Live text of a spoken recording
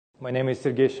My name is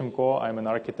Sergey Shimko. I'm an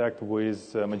architect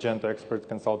with Magento Expert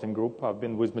Consulting Group. I've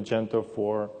been with Magento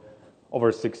for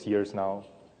over 6 years now.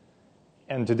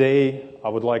 And today, I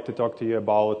would like to talk to you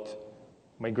about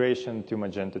migration to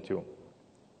Magento 2.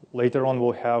 Later on,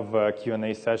 we'll have a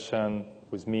Q&A session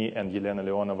with me and Elena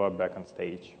Leonova back on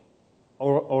stage.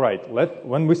 All right,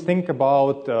 when we think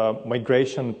about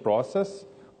migration process,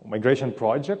 migration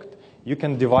project, you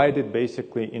can divide it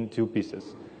basically in two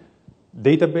pieces.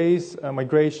 Database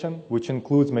migration, which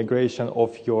includes migration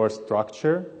of your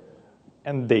structure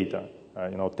and data,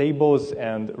 tables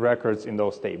and records in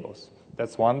those tables.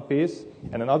 That's one piece.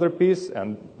 And another piece,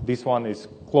 and this one is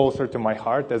closer to my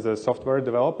heart as a software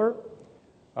developer,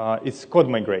 is code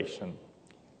migration.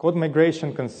 Code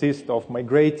migration consists of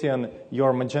migrating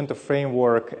your Magento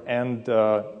framework and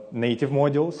native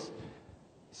modules,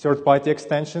 third-party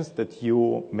extensions that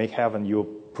you may have and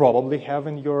you probably have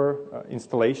in your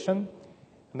installation,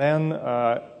 then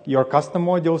your custom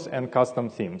modules and custom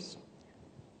themes.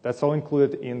 That's all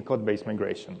included in code-based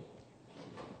migration.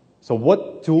 So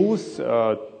what tools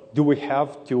do we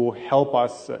have to help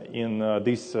us in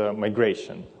this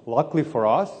migration? Luckily for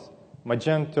us,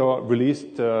 Magento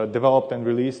developed and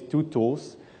released two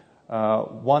tools.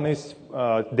 One is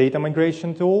data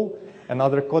migration tool,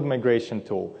 another code migration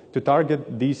tool to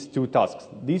target these two tasks.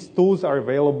 These tools are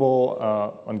available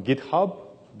on GitHub.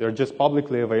 They're just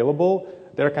publicly available.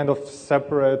 They're kind of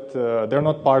separate. They're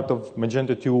not part of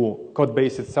Magento 2 code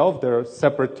base itself. They're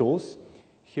separate tools.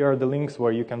 Here are the links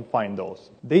where you can find those.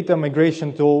 Data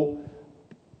migration tool,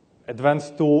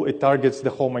 advanced tool, it targets the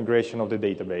whole migration of the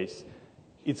database.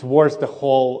 It's worth the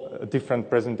whole different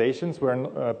presentations. We're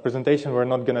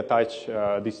not going to touch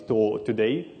this tool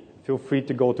today. Feel free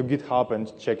to go to GitHub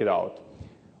and check it out.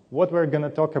 What we're going to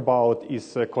talk about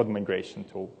is a code migration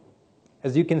tool.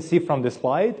 As you can see from the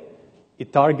slide,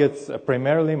 it targets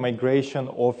primarily migration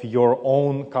of your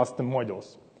own custom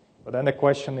modules. But then the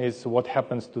question is, what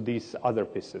happens to these other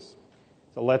pieces?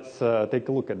 So let's take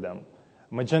a look at them.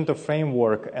 Magento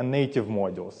framework and native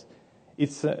modules.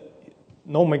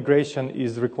 No migration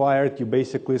is required. You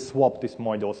basically swap these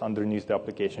modules underneath the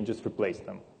application, just replace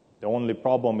them. The only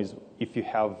problem is if you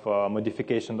have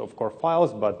modification of core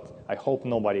files, but I hope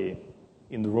nobody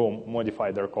in the room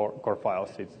modified their core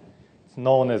files. It's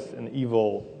known as an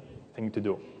evil thing to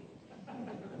do.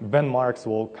 Ben Marks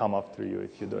will come after you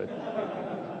if you do it.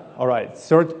 All right,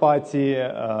 third-party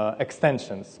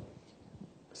extensions.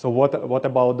 So what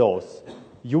about those?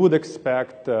 You would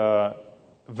expect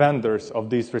vendors of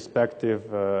these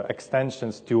respective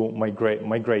extensions to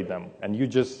migrate them, and you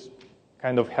just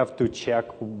kind of have to check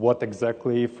what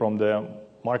exactly from the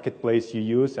marketplace you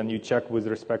use, and you check with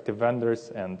respective vendors,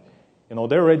 and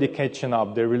they're already catching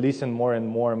up. They're releasing more and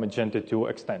more Magento 2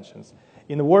 extensions.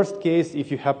 In the worst case, if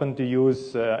you happen to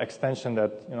use extension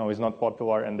that is not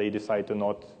popular and they decide to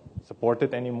not support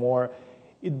it anymore,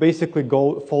 it basically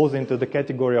falls into the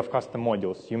category of custom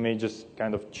modules. You may just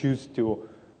kind of choose to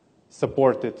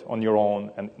support it on your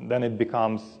own, and then it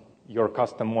becomes your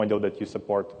custom module that you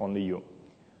support only you.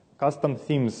 Custom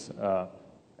themes,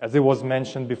 as it was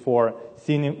mentioned before,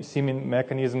 theming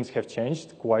mechanisms have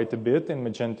changed quite a bit in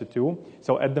Magento 2.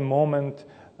 So at the moment,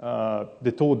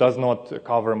 the tool does not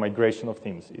cover migration of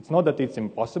themes. It's not that it's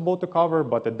impossible to cover,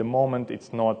 but at the moment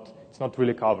it's not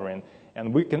really covering.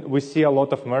 And we see a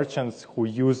lot of merchants who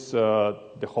use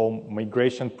the whole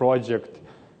migration project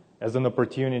as an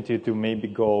opportunity to maybe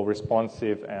go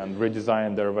responsive and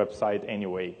redesign their website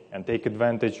anyway, and take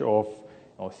advantage of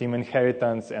theme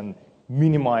inheritance and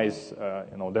minimize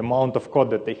the amount of code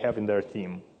that they have in their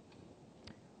theme.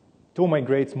 Tool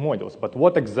migrates modules, but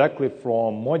what exactly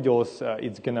from modules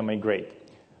it's going to migrate?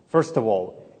 First of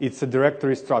all, it's a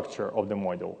directory structure of the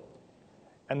module.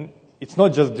 And it's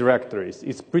not just directories.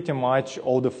 It's pretty much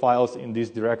all the files in these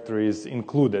directories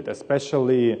included,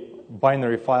 especially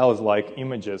binary files like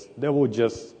images. They will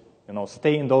just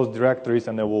stay in those directories,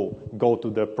 and they will go to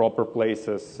the proper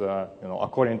places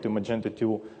according to Magento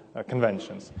 2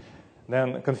 conventions.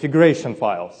 Then configuration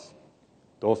files.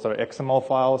 Those are XML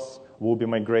files, will be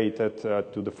migrated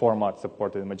to the format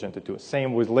supported in Magento 2.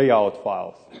 Same with layout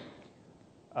files.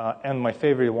 And my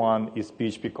favorite one is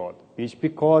PHP code.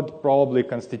 PHP code probably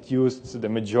constitutes the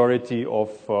majority of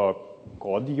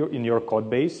code in your code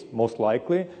base, most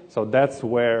likely. So that's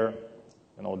where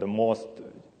the most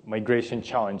migration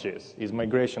challenge is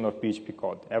migration of PHP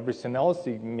code. Everything else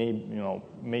it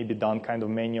may be done kind of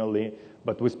manually,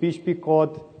 but with PHP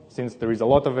code, since there is a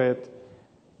lot of it,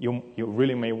 you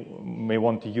really may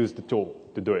want to use the tool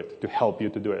to do it, to help you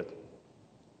to do it.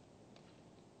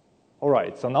 All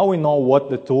right, so now we know what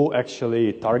the tool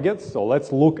actually targets, so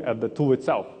let's look at the tool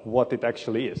itself, what it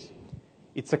actually is.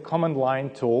 It's a command line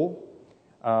tool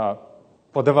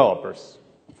for developers,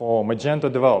 for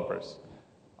Magento developers.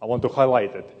 I want to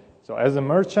highlight it. So as a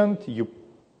merchant, you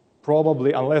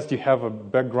probably, unless you have a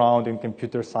background in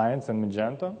computer science and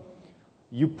Magento,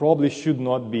 you probably should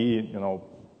not be,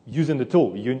 using the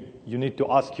tool. You need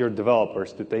to ask your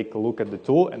developers to take a look at the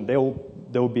tool, and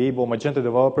they'll be able, Magento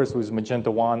developers with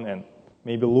Magento 1 and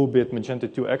maybe a little bit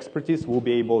Magento 2 expertise will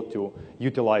be able to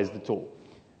utilize the tool.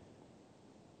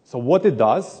 So what it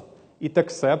does, it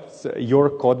accepts your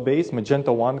code base,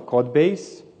 Magento 1 code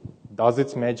base, does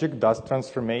its magic, does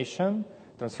transformations,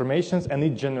 and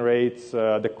it generates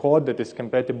the code that is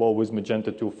compatible with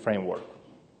Magento 2 framework.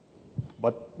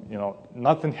 But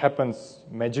nothing happens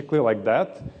magically like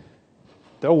that.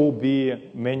 There will be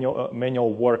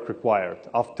manual work required.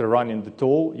 After running the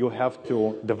tool,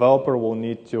 developer will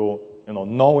need to,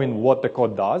 knowing what the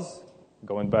code does.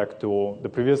 Going back to the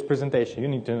previous presentation, you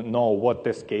need to know what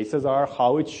test cases are,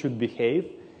 how it should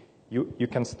behave. You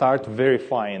can start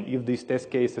verifying if these test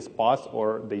cases pass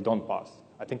or they don't pass.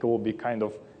 I think it will be kind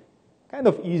of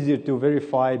easier to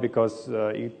verify because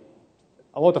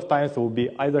a lot of times it will be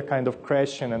either kind of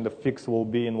crashing and the fix will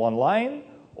be in one line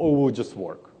or will just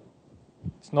work.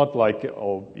 It's not like,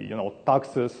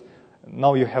 taxes,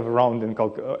 now you have a rounding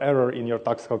error in your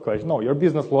tax calculation. No, your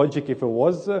business logic, if it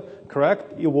was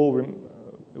correct, it will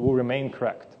remain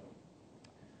correct.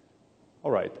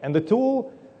 All right, and the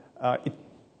tool,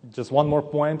 just one more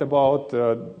point about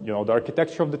the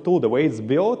architecture of the tool, the way it's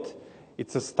built.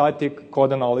 It's a static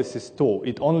code analysis tool.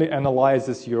 It only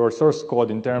analyzes your source code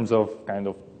in terms of kind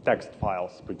of text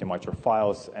files, pretty much, or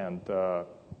files and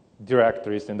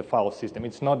directories in the file system.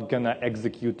 It's not going to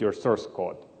execute your source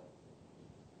code.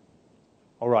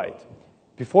 All right.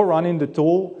 Before running the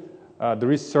tool,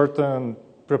 there is certain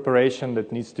preparation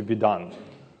that needs to be done.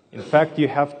 In fact, you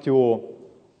have to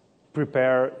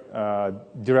prepare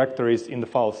directories in the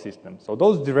file system. So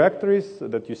those directories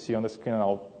that you see on the screen,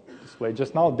 I'll display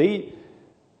just now, they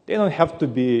don't have to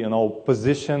be,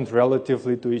 positioned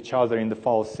relatively to each other in the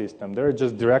file system. They're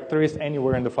just directories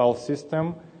anywhere in the file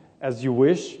system as you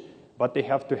wish, but they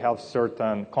have to have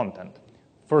certain content.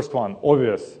 First one,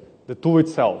 obvious, the tool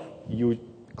itself. You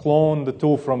clone the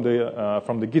tool from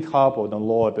the GitHub or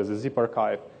download as a zip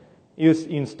archive. You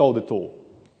install the tool.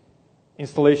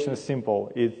 Installation is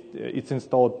simple. It's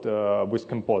installed with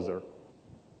Composer.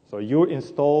 So you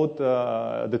installed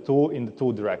the tool in the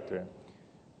tool directory.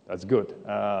 That's good.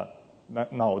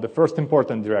 Now, the first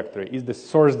important directory is the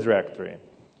source directory.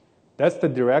 That's the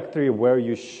directory where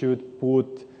you should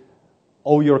put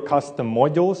all your custom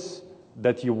modules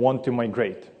that you want to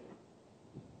migrate.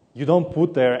 You don't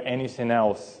put there anything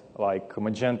else like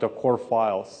Magento core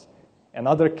files.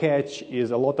 Another catch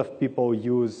is a lot of people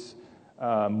use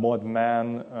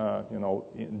Modman,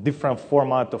 different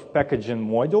format of packaging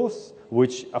modules,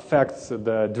 which affects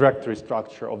the directory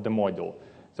structure of the module.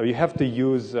 So you have to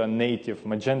use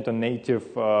Magento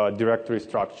native directory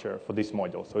structure for this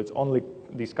module. So it's only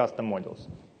these custom modules.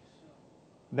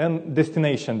 Then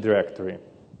destination directory.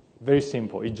 Very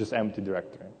simple, it's just empty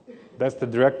directory. That's the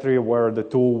directory where the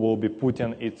tool will be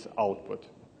putting its output.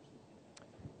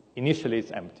 Initially,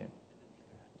 it's empty.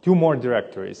 Two more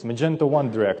directories. Magento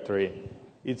 1 directory.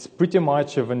 It's pretty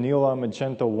much a vanilla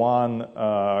Magento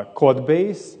 1 code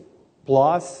base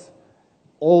plus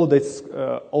all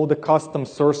the custom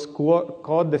source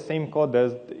code, the same code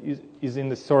that is in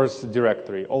the source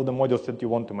directory, all the modules that you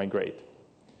want to migrate.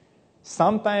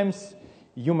 Sometimes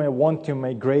you may want to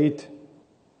migrate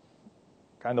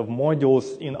kind of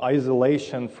modules in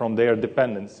isolation from their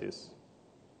dependencies.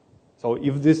 So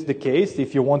if this is the case,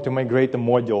 if you want to migrate a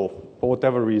module for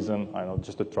whatever reason, I don't know,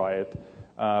 just to try it,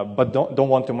 but don't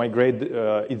want to migrate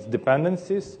its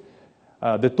dependencies,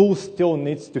 the tool still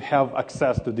needs to have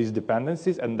access to these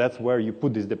dependencies, and that's where you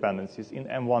put these dependencies in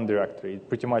M1 directory. It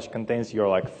pretty much contains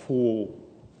your full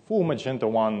Magento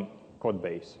 1 code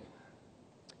base.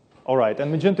 All right,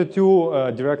 and Magento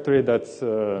 2 directory, that's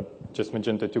just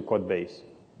Magento 2 code base.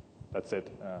 That's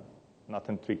it,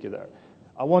 nothing tricky there.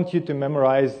 I want you to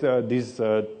memorize these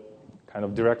kind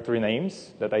of directory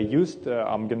names that I used.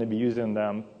 I'm going to be using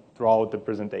them throughout the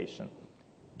presentation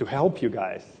to help you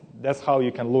guys. That's how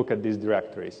you can look at these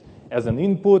directories. As an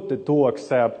input, the tool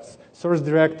accepts source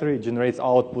directory, generates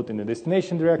output in the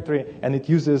destination directory, and it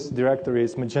uses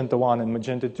directories Magento 1 and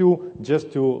Magento 2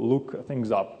 just to look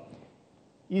things up.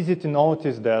 Easy to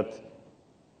notice that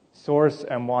source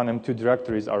M1, M2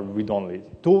 directories are read-only.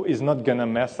 Tool is not going to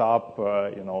mess up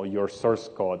your source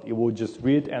code. It will just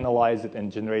read, analyze it,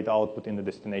 and generate output in the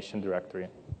destination directory.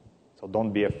 So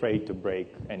don't be afraid to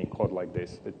break any code like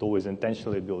this. The tool is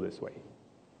intentionally built this way.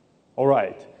 All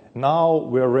right. Now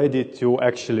we're ready to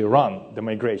actually run the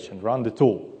migration, run the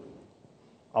tool.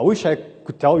 I wish I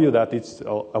could tell you that it's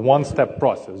a one-step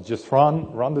process. Just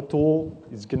run the tool,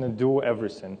 it's going to do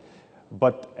everything.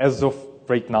 But as of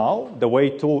right now, the way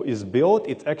tool is built,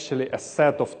 it's actually a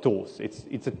set of tools.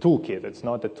 It's a toolkit. It's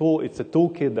not a tool. It's a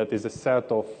toolkit that is a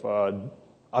set of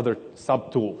other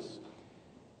sub-tools.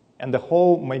 And the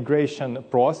whole migration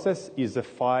process is a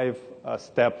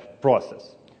 5-step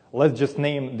process. Let's just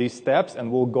name these steps,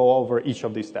 and we'll go over each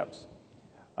of these steps.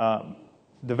 The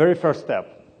very first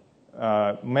step,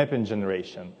 mapping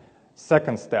generation.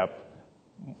 Second step,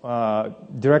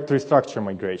 directory structure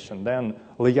migration. Then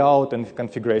layout and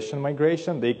configuration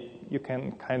migration. You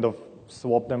can kind of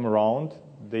swap them around.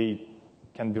 They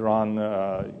can be run,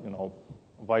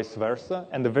 vice versa.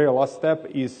 And the very last step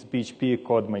is PHP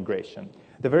code migration.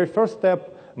 The very first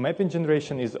step, mapping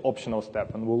generation, is an optional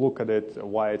step, and we'll look at it,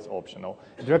 why it's optional.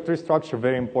 Directory structure,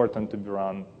 very important to be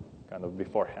run kind of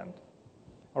beforehand.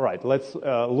 All right, let's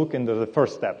look into the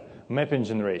first step, mapping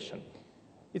generation.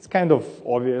 It's kind of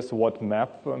obvious what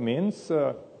map means.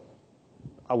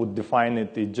 I would define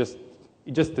it, it's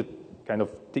just a kind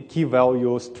of the key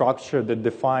value structure that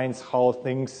defines how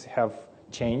things have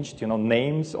changed.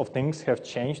 Names of things have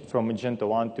changed from Magento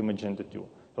 1 to Magento 2.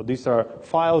 So these are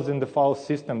files in the file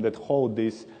system that hold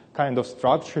this kind of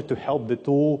structure to help the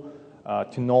tool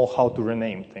to know how to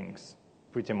rename things,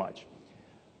 pretty much.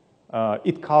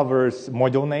 It covers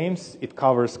module names, it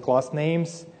covers class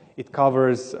names, it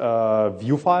covers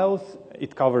view files,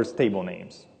 it covers table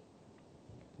names.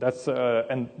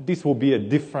 And this will be a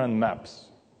different maps,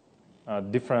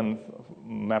 different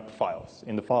map files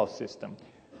in the file system.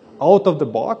 Out of the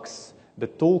box, the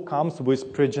tool comes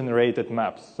with pre-generated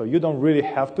maps. So you don't really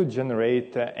have to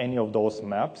generate any of those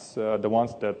maps. The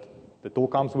ones that the tool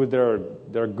comes with,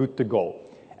 they're good to go,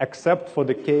 except for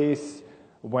the case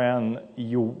when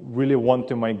you really want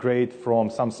to migrate from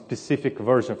some specific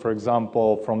version, for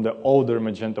example, from the older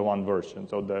Magento 1 version.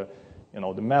 So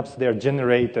the maps, they're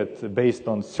generated based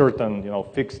on certain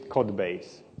fixed code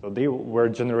base. So they were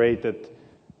generated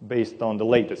based on the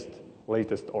latest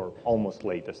or almost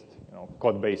latest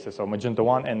code bases of Magento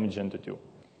 1 and Magento 2.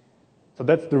 So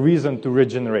that's the reason to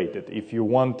regenerate it. If you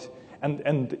want,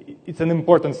 and it's an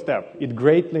important step. It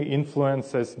greatly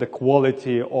influences the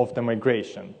quality of the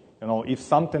migration. If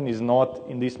something is not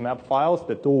in these map files,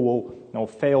 the tool will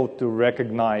fail to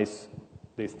recognize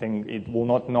this thing. It will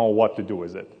not know what to do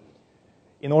with it.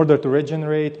 In order to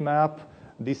regenerate map,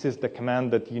 this is the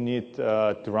command that you need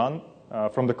to run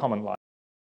from the command line.